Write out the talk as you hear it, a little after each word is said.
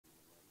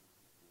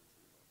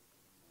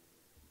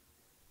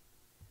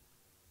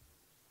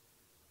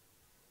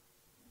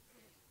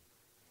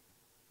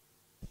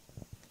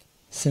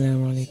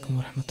അസ്സലാമു അലൈക്കും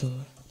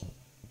വറഹ്മത്തുള്ളാഹി.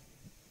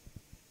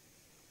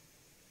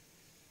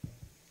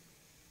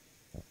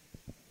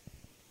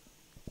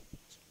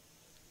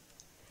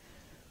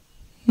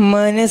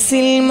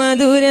 മനസ്സിൽ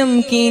മധുരം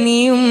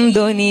കിനിയും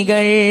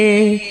ധ്വനികൾ,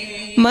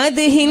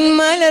 മദ്ഹിൻ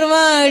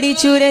മലർവാടി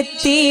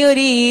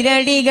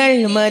ചുരത്തിയൊരീരടികൾ,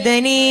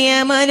 മദനീയ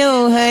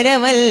മനോഹര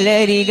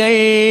വല്ലരികൾ.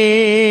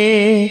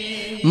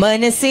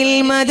 മനസ്സിൽ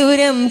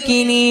മധുരം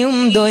കിനിയും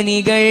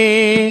ധ്വനികൾ,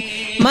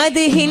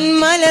 മദ്ഹിൻ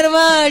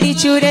മലർവാടി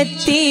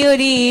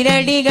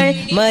ചുരത്തിയൊരീരടികൾ,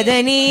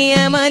 മദനീയ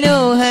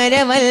മനോഹര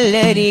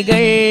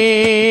വല്ലരികൾ.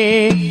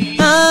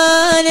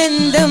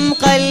 ആനന്ദം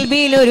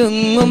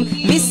കൽബിലൊരുങ്ങും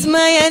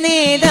വിസ്മയ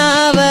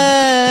നേതാവ്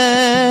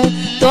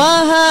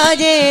ത്വാഹ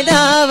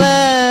ജേതാവ്.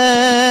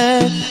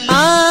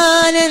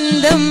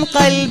 ആനന്ദം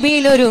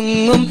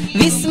കൽബിലൊരുങ്ങും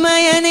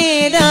വിസ്മയ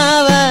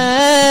നേതാവ്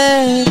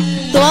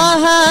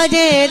ത്വാഹ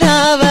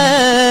ജേതാവ്.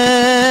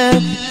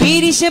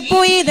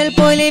 പിരിശപ്പൊയ്തൽ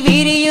പോലെ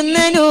വിരിയുന്ന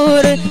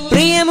നൂറ്,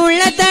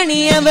 പ്രിയമുള്ള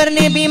തണിയവർ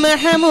നബി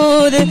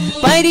മഹമൂദ്.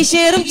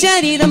 പരിശേറും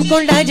ചരിതം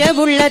കൊണ്ട്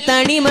അജബുള്ള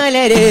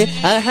തണിമലര്,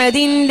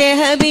 അഹദിന്റെ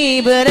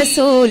ഹബീബ്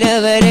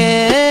റസൂലവര്.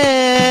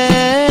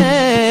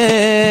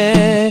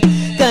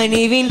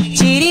 കനിവിൻ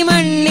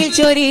ചിരിമണ്ണിൽ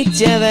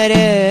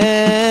ചൊരിച്ചവര്,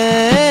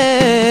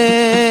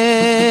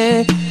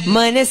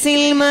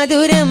 മനസ്സിൽ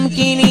മധുരം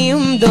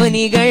കിനിയും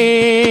ധ്വനികൾ,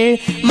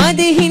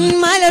 മദ്ഹിൻ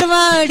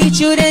മലർവാടി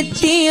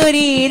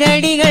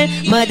ചുരത്തിയൊരീരടികൾ,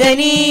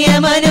 മദനീയ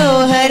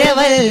മനോഹര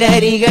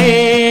വല്ലരികൾ.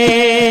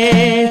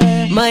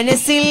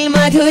 മനസ്സിൽ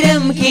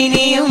മധുരം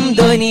കിനിയും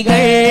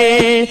ധ്വനികൾ,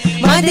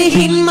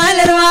 മദ്ഹിൻ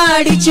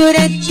മലർവാടി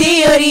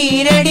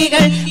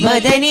ചുരത്തിയൊരീരടികൾ,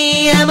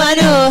 മദനീയ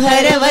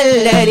മനോഹര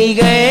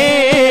വല്ലരികൾ.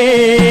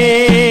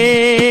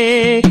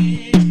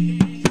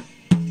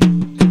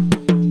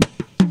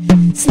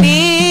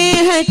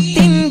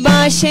 സ്നേഹത്തിൻ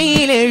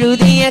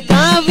ഭാഷയിലെഴുതിയ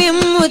കാവ്യം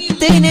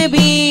മുത്ത്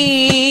നബി,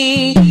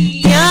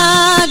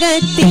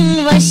 ത്യാഗത്തിൻ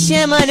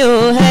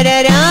വശ്യമനോഹര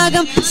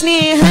രാഗം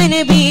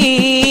സ്നേഹനബി.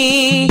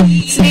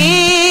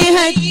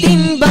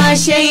 സ്നേഹത്തിൻ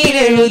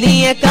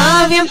ഭാഷയിലെഴുതിയ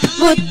കാവ്യം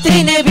മുത്ത്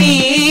നബി,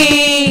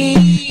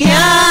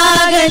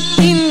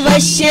 ത്യാഗത്തിൻ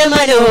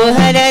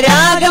വശ്യമനോഹര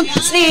രാഗം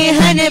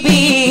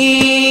സ്നേഹനബി.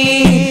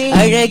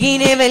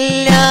 അഴകിനെ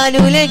വെല്ലാൻ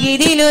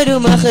ഉലകിതിലൊരു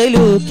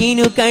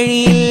മഖ്ലൂക്കിനു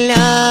കഴിയില്ല,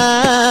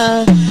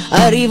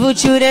 അറിവു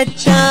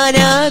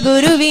ചുരത്താനാ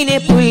ഗുരുവിനെ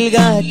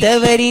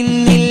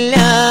പുൽകാത്തവരിന്നില്ല.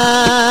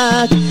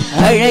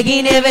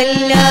 അഴകിനെ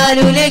വെല്ലാൻ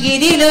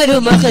ഉലകിതിലൊരു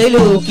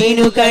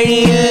മഖ്ലൂക്കിനു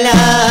കഴിയില്ല,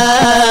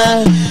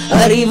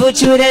 അറിവു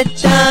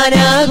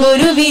ചുരത്താനാ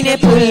ഗുരുവിനെ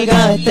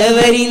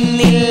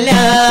പുൽകാത്തവരിന്നില്ല.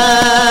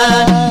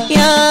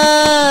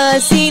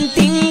 യാസീൻ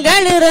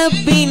തിങ്കൾ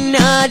റബ്ബിൻ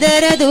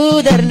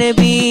ആദരദൂതർ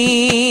നബി,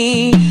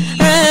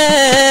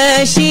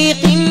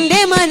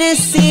 ആശിഖിന്റെ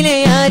മനസ്സിലെ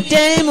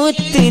ആറ്റൽ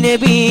മുത്ത്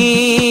നബി.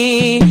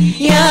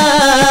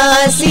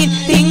 യാസീൻ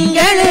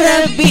തിങ്കൾ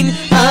റബ്ബിൻ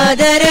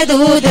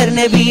ആദരദൂതർ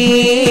നബി,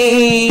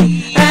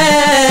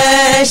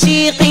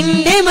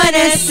 ആശിഖിന്റെ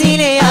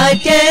മനസ്സിലെ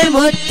ആറ്റൽ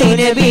മുത്ത്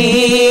നബി.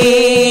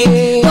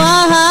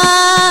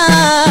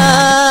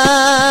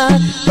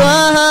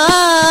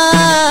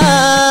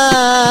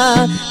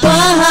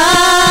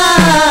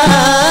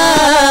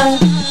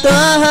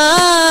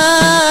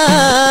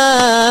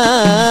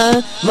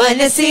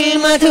 മനസ്സിൽ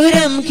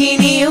മധുരം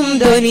കിനിയും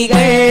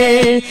ധ്വനികൾ,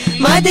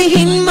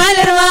 മദ്ഹിൻ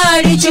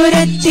മലർവാടി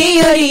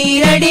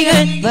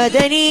ചുരത്തിയൊരീരടികൾ,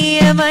 മദനീയ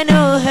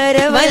മനോഹര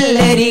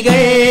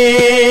വല്ലരികൾ.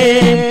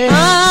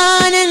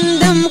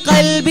 ആനന്ദം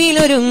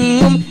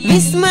കൽബിലൊരുങ്ങും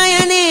വിസ്മയ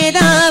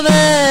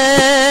നേതാവ്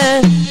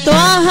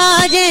ത്വാഹ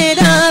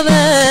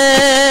ജേതാവ്.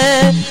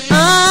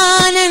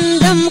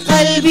 ആനന്ദം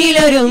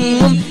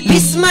കൽബിലൊരുങ്ങും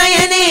വിസ്മയ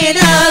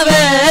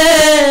നേതാവ്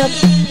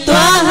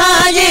ത്വാഹ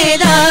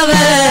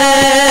ജേതാവ്.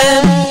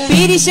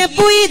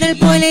 പിരിശപ്പൊയ്തൽ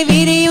പോലെ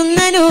വിരിയുന്ന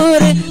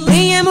നൂറ്,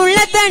 പ്രിയമുള്ള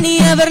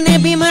തണിയവർ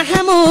നബി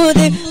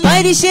മഹമൂദ്.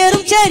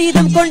 പരിശേറും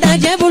ചരിതം കൊണ്ട്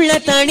അജബുള്ള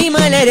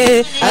തണിമലര്,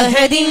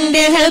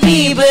 അഹദിന്റെ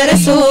ഹബീബ്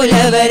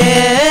റസൂലവര്.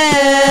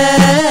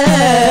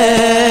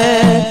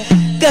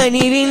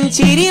 കനിവിൻ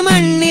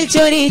ചിരിമണ്ണിൽ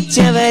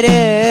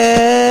ചൊരിച്ചവര്,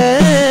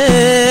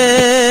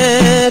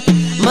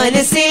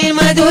 മനസ്സിൽ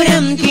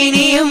മധുരം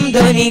കിനിയും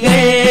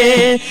ധ്വനികൾ,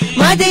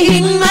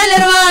 മദ്ഹിൻ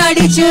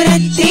മലർവാടി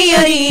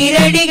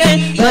ചുരത്തിയൊരീരടികൾ,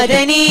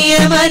 മദനീയ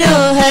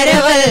മനോഹര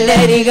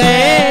വല്ലരികൾ.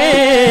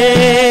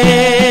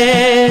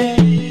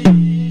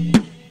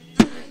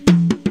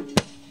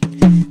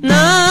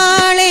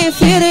 നാളെ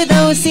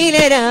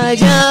ഫിർദൗസിലെ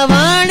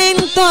രാജാവാണെൻ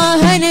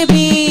ത്വാഹ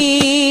നബി,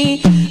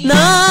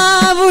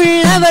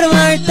 നാവുള്ളവർ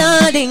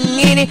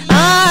വാഴ്ത്താതെങ്ങനെ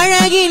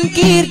ആഴകിൻ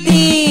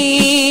കീർത്തി.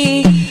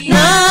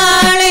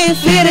 നാളെ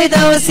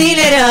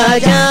ഫിർദൗസിലെ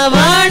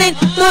രാജാവാണെൻ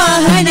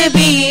ത്വാഹ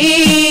നബി,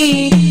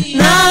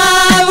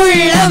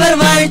 നാവുള്ളവർ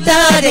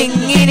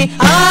വാഴ്ത്താതെങ്ങനെ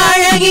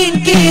ആഴകിൻ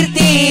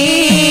കീർത്തി.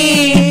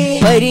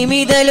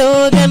 പരിമിത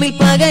ലോകമിൽ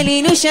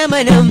പകലിനു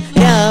ശമനം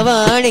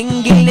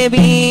രാവാണെങ്കിൽ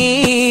നബി,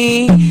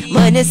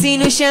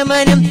 മനസ്സിനു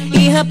ശമനം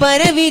ഇഹ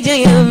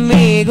പരവിജയം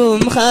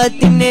വേഗും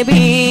ഖാത്തിം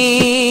നബി.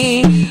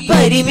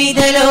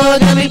 പരിമിത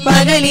ലോകമിൽ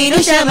പകലിനു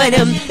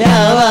ശമനം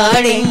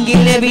രാവാണെങ്കിൽ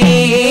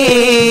നബിയേ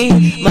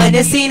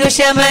മനസ്സിനു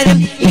ശമനം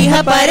ഇഹ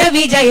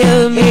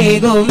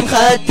പരവിജയമേകും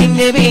ഖാത്തിം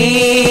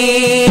നബിയേ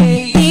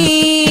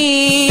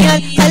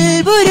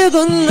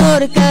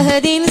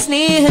കൽബുരുകുന്നോർക്കഹദിൻ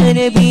സ്നേഹ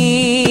നബി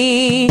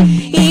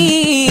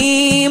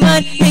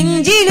ഈമാൻ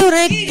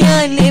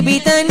നെഞ്ചിലുറയ്ക്കാൻ നബി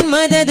തൻ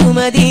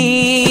മദദുമതി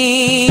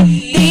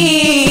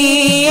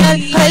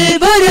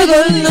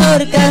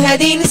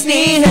കൽബുരുകുന്നോർക്കഹദിൻ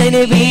സ്നേഹ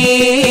നബി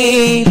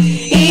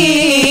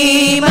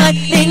ഈമാൻ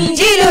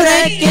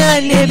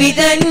നെഞ്ചിലുറയ്ക്കാൻ നബി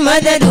തൻ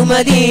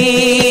മദദുമതി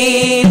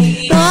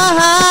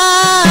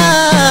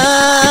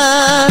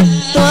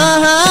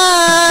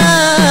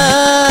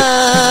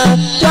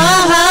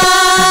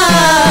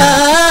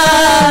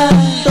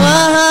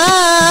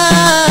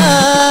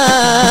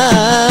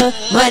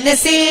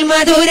മനസ്സിൽ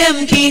മധുരം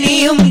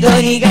കിനിയും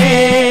ധ്വനികൾ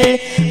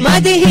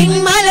മദ്ഹിൻ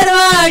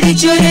മലർവാടി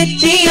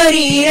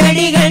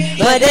ചുരത്തിയൊരീരടികൾ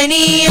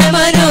വദനീയ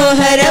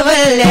മനോഹര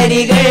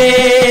വല്ലരികൾ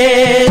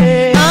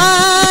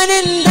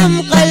ആനന്ദം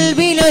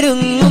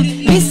കൽബിലൊരുങ്ങും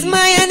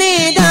വിസ്മയ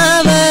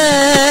നേതാവ്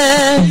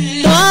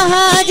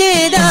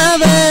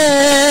ത്വാഹാജേതാവ്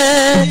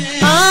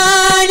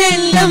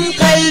ആനന്ദം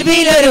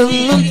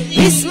കൽബിലൊരുങ്ങും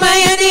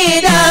വിസ്മയ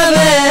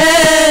നേതാവ്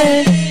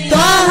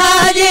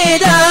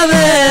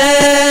ത്വാഹാജേതാവ്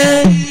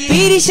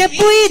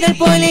പിരിശപ്പുയിതൾ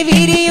പോലെ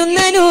വിരിയുന്ന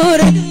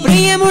നൂറ്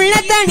പ്രിയമുള്ള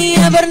തണി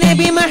അവർ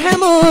നബി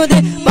മഹമൂദ്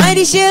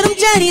പരിശേറും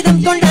ചരിതം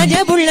കൊണ്ട്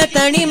അജബുള്ള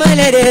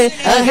തണിമലര്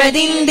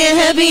അഹദിന്റെ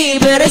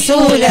ഹബീബ്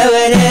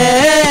റസൂലവര്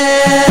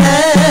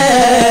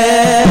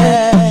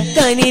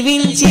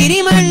കനിവിൻ ചിരി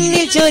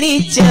മണ്ണിൽ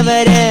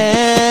ചൊരിച്ചവര്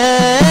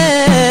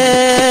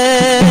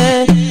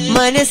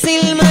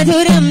മനസ്സിൽ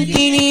മധുരം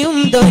കിനിയും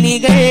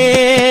ധ്വനികൾ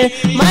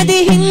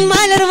മദ്ഹിൻ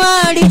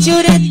മലർവാടി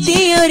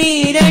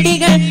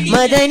ചുരത്തിയൊരീരടികൾ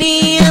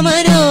മദനീയ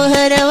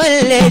മനോഹര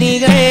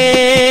വല്ലരികൾ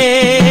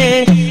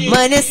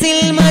മനസ്സിൽ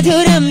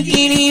മധുരം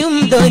കിനിയും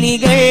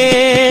ധ്വനികൾ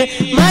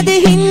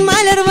മദ്ഹിൻ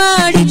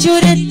മലർവാടി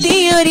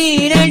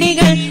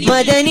ചുരത്തിയൊരീരടികൾ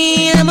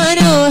മദനീയ